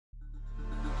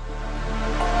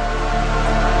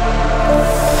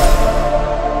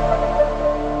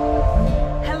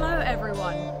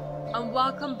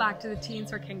back to the Teens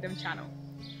for Kingdom channel.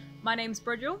 My name's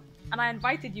Brijil, and I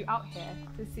invited you out here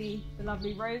to see the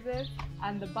lovely roses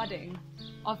and the budding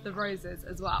of the roses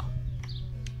as well.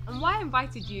 And why I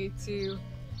invited you to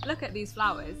look at these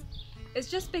flowers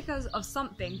is just because of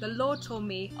something the Lord told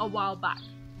me a while back.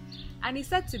 And he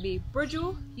said to me,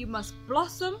 Brijil, you must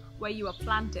blossom where you are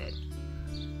planted.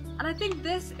 And I think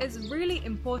this is really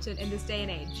important in this day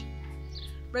and age.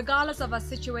 Regardless of our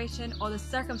situation or the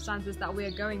circumstances that we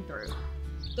are going through,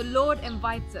 the Lord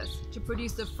invites us to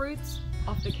produce the fruits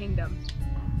of the kingdom.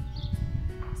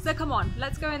 So come on,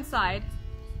 let's go inside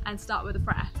and start with a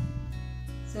prayer.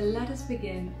 So let us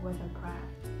begin with a prayer.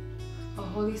 Oh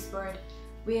Holy Spirit,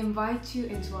 we invite you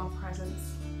into our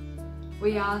presence.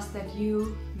 We ask that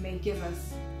you may give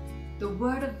us the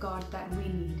word of God that we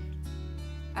need.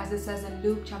 As it says in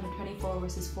Luke chapter 24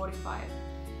 verses 45,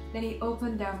 then he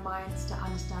opened their minds to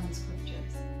understand the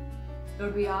scriptures.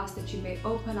 Lord, we ask that you may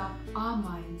open up our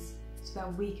minds so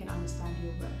that we can understand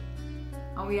your word.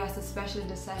 And we ask the special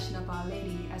intercession of Our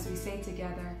Lady as we say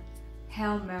together,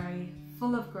 Hail Mary,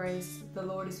 full of grace, the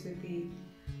Lord is with thee.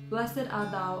 Blessed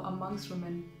art thou amongst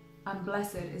women, and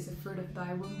blessed is the fruit of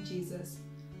thy womb, Jesus.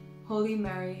 Holy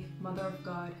Mary, Mother of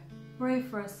God, pray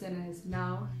for us sinners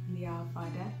now and in the hour of our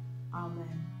death.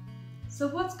 Amen. So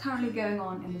what's currently going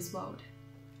on in this world?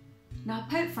 Now,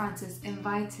 Pope Francis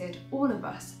invited all of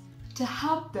us to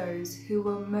help those who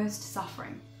were most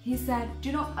suffering. He said,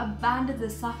 do not abandon the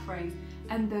suffering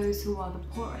and those who are the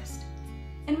poorest.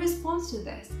 In response to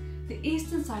this, the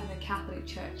eastern side of the Catholic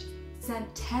Church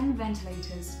sent 10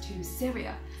 ventilators to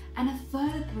Syria and a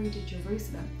further 3 to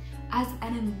Jerusalem as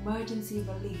an emergency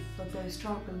relief for those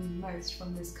struggling most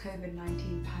from this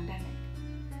COVID-19 pandemic.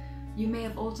 You may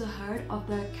have also heard of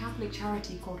the Catholic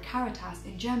charity called Caritas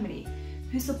in Germany,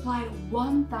 who supplied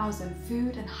 1,000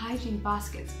 food and hygiene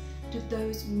baskets to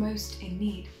those most in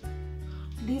need.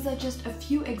 These are just a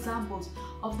few examples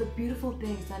of the beautiful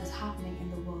things that is happening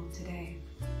in the world today.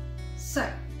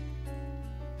 So,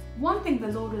 one thing the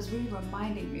Lord was really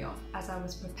reminding me of as I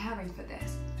was preparing for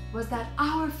this was that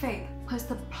our faith puts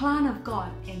the plan of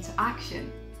God into action.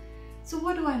 So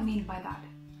what do I mean by that?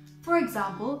 For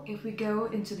example, if we go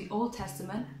into the Old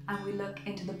Testament and we look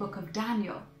into the book of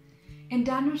Daniel, in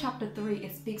Daniel chapter 3,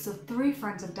 it speaks of 3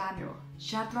 friends of Daniel,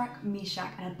 Shadrach,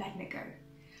 Meshach, and Abednego.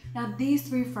 Now these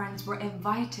 3 friends were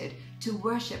invited to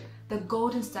worship the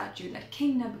golden statue that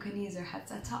King Nebuchadnezzar had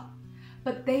set up.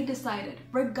 But they decided,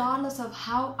 regardless of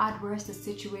how adverse the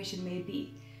situation may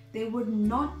be, they would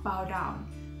not bow down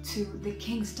to the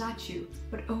king's statue,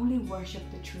 but only worship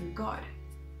the true God.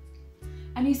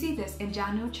 And you see this in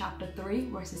Daniel chapter 3,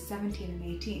 verses 17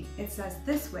 and 18. It says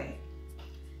this way,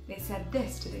 they said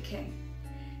this to the king,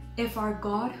 if our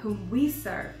God whom we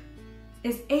serve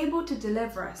is able to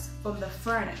deliver us from the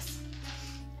furnace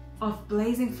of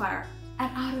blazing fire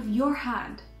and out of your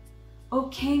hand, O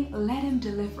king, let him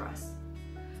deliver us.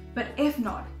 But if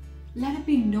not, let it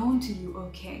be known to you, O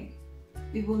king,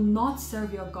 we will not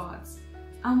serve your gods,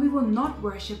 and we will not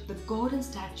worship the golden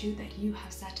statue that you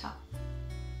have set up.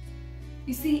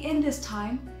 You see, in this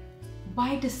time,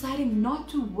 by deciding not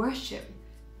to worship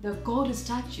the golden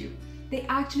statue, they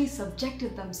actually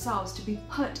subjected themselves to be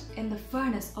put in the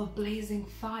furnace of blazing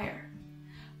fire.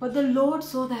 But the Lord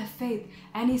saw their faith,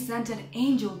 and he sent an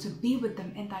angel to be with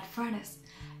them in that furnace,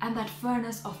 and that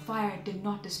furnace of fire did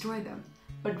not destroy them,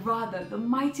 but rather the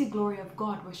mighty glory of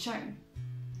God was shown.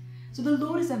 So the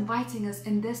Lord is inviting us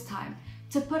in this time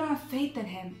to put our faith in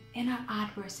him in our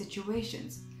adverse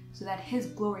situations, so that his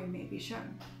glory may be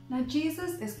shown. Now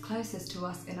Jesus is closest to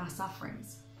us in our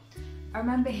sufferings. I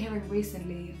remember hearing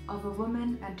recently of a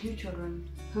woman and 2 children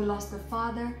who lost the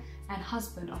father and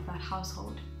husband of that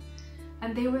household.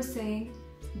 And they were saying,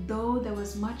 though there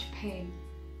was much pain,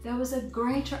 there was a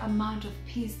greater amount of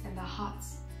peace in their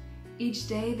hearts. Each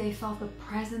day they felt the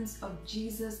presence of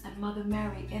Jesus and Mother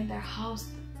Mary in their house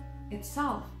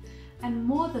itself. And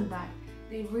more than that,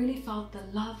 they really felt the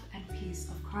love and peace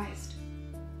of Christ.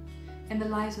 In the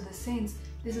lives of the saints,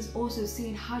 this is also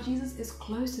seen how Jesus is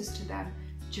closest to them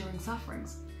during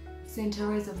sufferings. Saint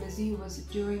Therese of Lisieux was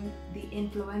during the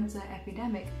influenza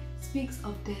epidemic speaks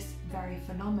of this very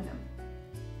phenomenon.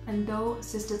 And though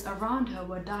sisters around her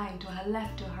were dying to her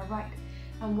left, to her right,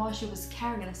 and while she was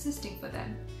caring and assisting for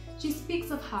them, she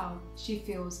speaks of how she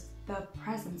feels the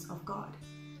presence of God.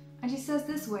 And she says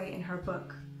this way in her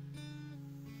book,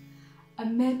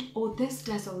 amid all this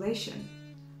desolation,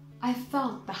 I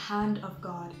felt the hand of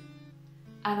God,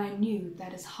 and I knew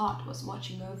that his heart was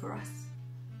watching over us.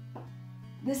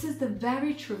 This is the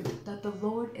very truth that the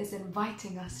Lord is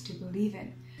inviting us to believe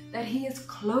in, that he is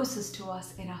closest to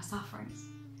us in our sufferings.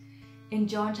 In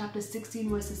John chapter 16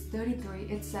 verses 33,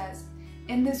 it says,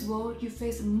 "In this world you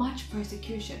face much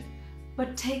persecution,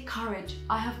 but take courage,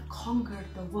 I have conquered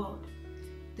the world."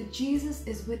 That Jesus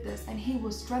is with us and He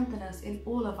will strengthen us in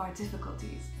all of our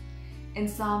difficulties. In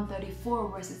Psalm 34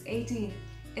 verses 18,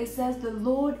 it says, "The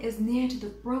Lord is near to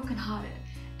the brokenhearted,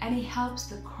 and He helps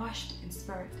the crushed in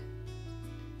spirit."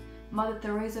 Mother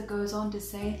Teresa goes on to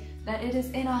say that it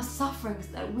is in our sufferings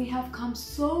that we have come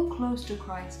so close to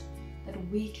Christ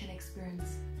that we can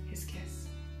experience His kiss,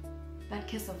 that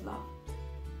kiss of love.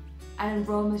 And in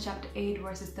Romans chapter 8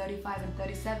 verses 35 and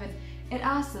 37, it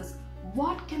asks us,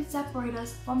 what can separate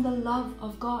us from the love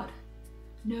of God?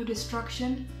 No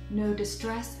destruction, no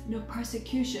distress, no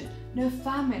persecution, no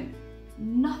famine.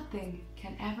 Nothing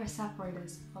can ever separate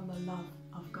us from the love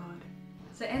of God.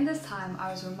 So in this time,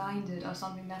 I was reminded of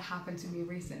something that happened to me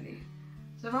recently.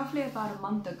 So roughly about a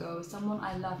month ago, someone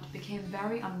I loved became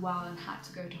very unwell and had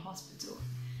to go to hospital.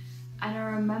 And I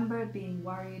remember being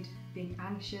worried, being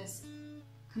anxious,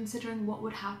 considering what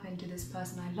would happen to this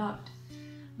person I loved.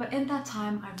 But in that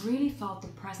time, I really felt the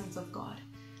presence of God.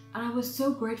 And I was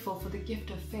so grateful for the gift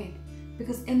of faith,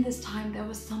 because in this time there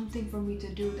was something for me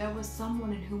to do. There was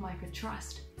someone in whom I could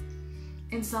trust.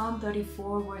 In Psalm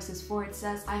 34 verses 4, it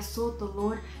says, "I sought the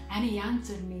Lord and He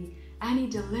answered me, and He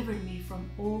delivered me from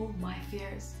all my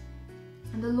fears."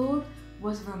 And the Lord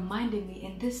was reminding me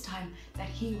in this time that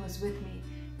He was with me.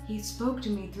 He spoke to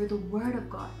me through the Word of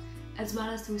God, as well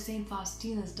as through St.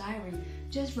 Faustina's diary,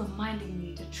 just reminding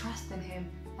me to trust in Him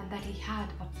and that He had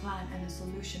a plan and a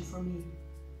solution for me.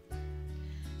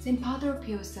 St. Padre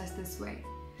Pio says this way,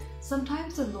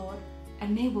 "Sometimes the Lord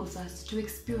enables us to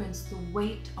experience the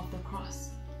weight of the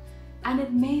cross, and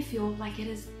it may feel like it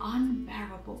is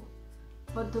unbearable,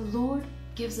 but the Lord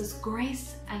gives us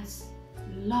grace and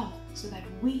love so that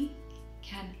we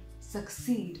can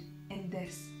succeed in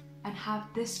this and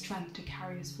have this strength to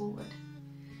carry us forward."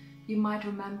 You might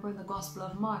remember in the Gospel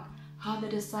of Mark how the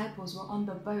disciples were on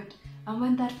the boat, and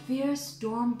when that fierce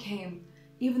storm came,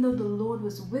 even though the Lord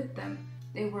was with them,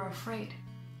 they were afraid.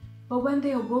 But when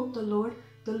they awoke the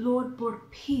Lord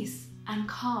brought peace and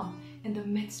calm in the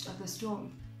midst of the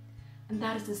storm. And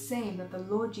that is the same that the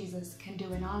Lord Jesus can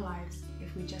do in our lives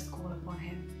if we just call upon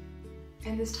Him.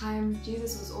 In this time,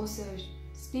 Jesus was also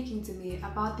speaking to me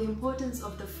about the importance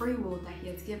of the free will that He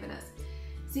has given us.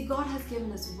 See, God has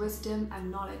given us wisdom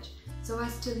and knowledge so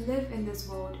as to live in this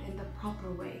world in the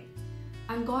proper way.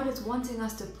 And God is wanting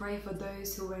us to pray for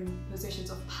those who are in positions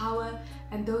of power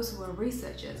and those who are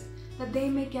researchers, that they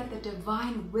may get the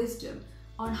divine wisdom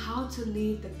on how to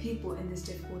lead the people in this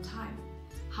difficult time,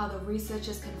 how the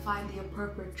researchers can find the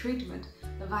appropriate treatment,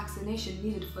 the vaccination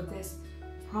needed for this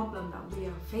problem that we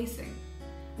are facing.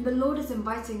 And the Lord is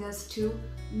inviting us to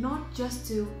not just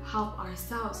to help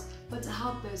ourselves, but to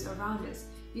help those around us,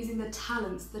 using the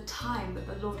talents, the time that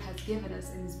the Lord has given us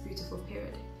in this beautiful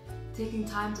period. Taking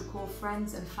time to call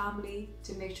friends and family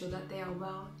to make sure that they are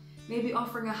well, maybe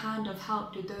offering a hand of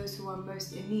help to those who are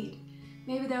most in need.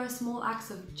 Maybe there are small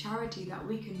acts of charity that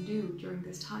we can do during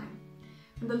this time.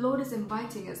 And the Lord is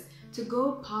inviting us to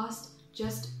go past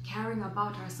just caring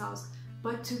about ourselves,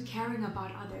 but to caring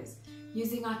about others,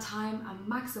 using our time and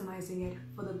maximizing it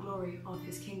for the glory of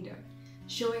His kingdom,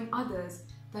 showing others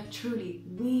that truly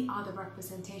we are the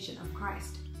representation of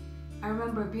Christ. I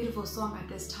remember a beautiful song at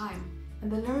this time,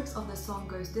 and the lyrics of the song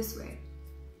goes this way: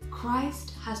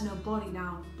 "Christ has no body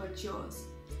now but yours,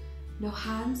 no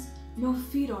hands, no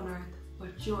feet on earth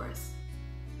but yours."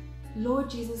 Lord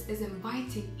Jesus is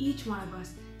inviting each one of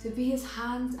us to be His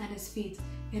hands and His feet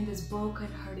in this broken,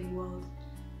 hurting world.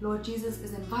 Lord Jesus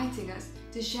is inviting us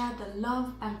to share the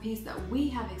love and peace that we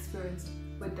have experienced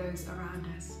with those around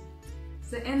us.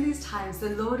 So in these times,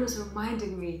 the Lord is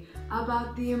reminding me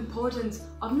about the importance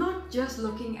of not just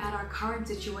looking at our current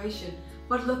situation,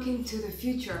 but looking to the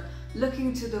future,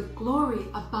 looking to the glory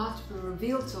about to be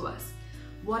revealed to us.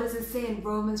 What does it say in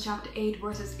Romans chapter 8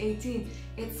 verses 18?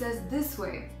 It says this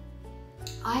way: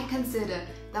 "I consider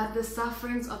that the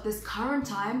sufferings of this current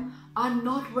time are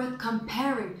not worth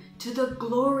comparing to the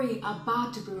glory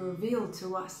about to be revealed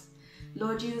to us."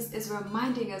 Lord Jesus is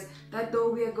reminding us that though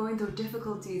we are going through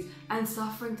difficulties and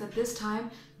sufferings at this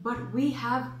time, but we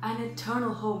have an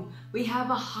eternal home. We have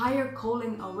a higher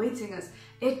calling awaiting us.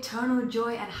 Eternal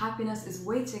joy and happiness is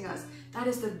waiting us. That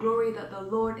is the glory that the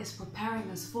Lord is preparing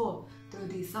us for through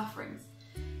these sufferings.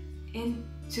 In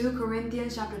 2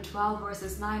 Corinthians chapter 12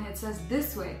 verses 9, it says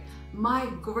this way: "My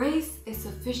grace is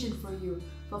sufficient for you,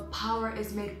 for power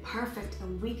is made perfect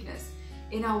in weakness."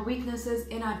 In our weaknesses,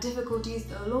 in our difficulties,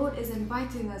 the Lord is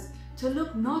inviting us to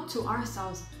look not to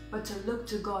ourselves, but to look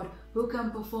to God, who can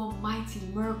perform mighty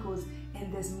miracles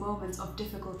in these moments of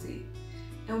difficulty.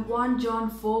 In 1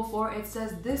 John 4:4 it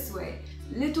says this way,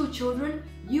 "Little children,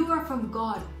 you are from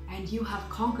God, and you have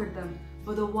conquered them,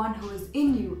 for the one who is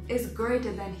in you is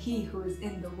greater than he who is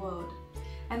in the world."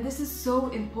 And this is so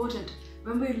important.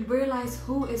 When we realize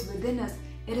who is within us,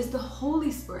 it is the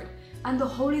Holy Spirit, and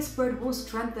the Holy Spirit will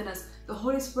strengthen us. The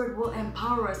Holy Spirit will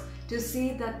empower us to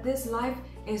see that this life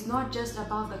is not just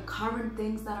about the current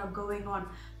things that are going on,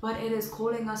 but it is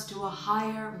calling us to a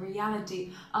higher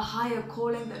reality, a higher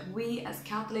calling that we as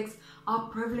Catholics are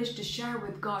privileged to share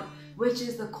with God, which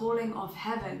is the calling of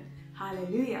heaven.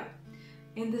 Hallelujah.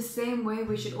 In the same way,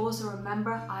 we should also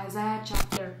remember Isaiah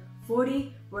chapter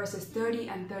 40 verses 30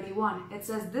 and 31. It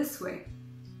says this way,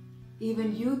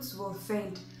 "Even youths will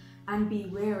faint and be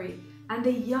weary, and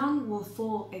the young will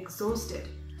fall exhausted.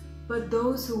 But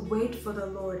those who wait for the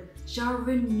Lord shall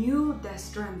renew their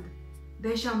strength.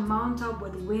 They shall mount up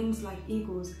with wings like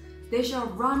eagles. They shall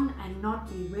run and not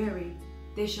be weary.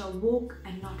 They shall walk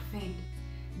and not faint."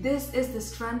 This is the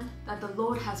strength that the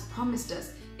Lord has promised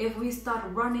us if we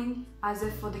start running as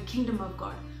if for the kingdom of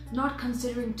God, not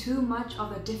considering too much of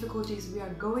the difficulties we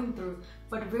are going through,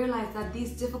 but realize that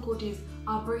these difficulties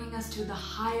are bringing us to the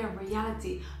higher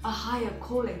reality, a higher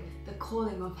calling, the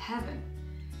calling of heaven.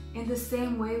 In the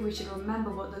same way, we should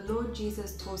remember what the Lord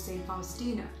Jesus told Saint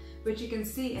Faustina, which you can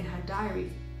see in her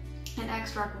diary. In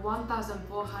extract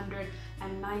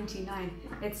 1499,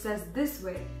 it says this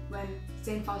way, when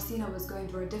Saint Faustina was going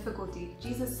through a difficulty,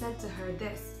 Jesus said to her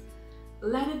this,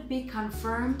 "Let it be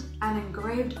confirmed and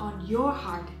engraved on your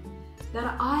heart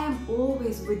that I am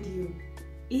always with you,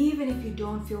 even if you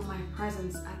don't feel my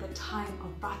presence at the time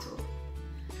of battle."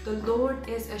 The Lord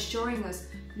is assuring us,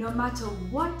 no matter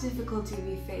what difficulty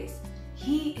we face,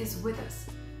 He is with us,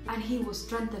 and He will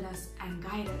strengthen us and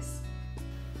guide us.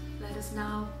 Let us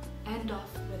now end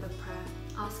off with a prayer,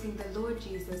 asking the Lord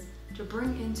Jesus to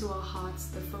bring into our hearts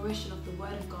the fruition of the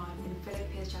Word of God in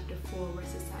Philippians chapter 4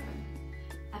 verses 7.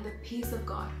 And the peace of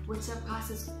God, which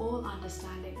surpasses all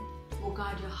understanding, will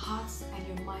guide your hearts and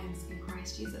your minds in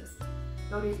Christ Jesus.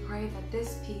 Lord, we pray that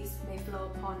this peace may flow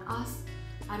upon us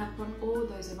and upon all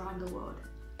those around the world,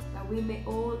 that we may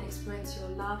all experience your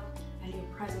love and your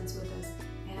presence with us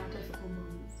in our difficult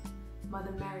moments.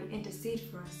 Mother Mary, intercede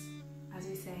for us as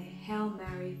we say, "Hail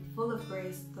Mary, full of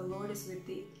grace, the Lord is with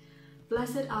thee.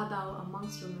 Blessed art thou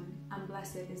amongst women, and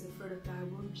blessed is the fruit of thy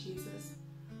womb, Jesus.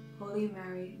 Holy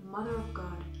Mary, Mother of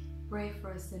God, pray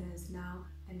for us sinners now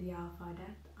and the hour of our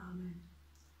death. Amen.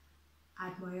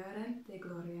 Ad maiorem Dei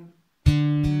gloriam.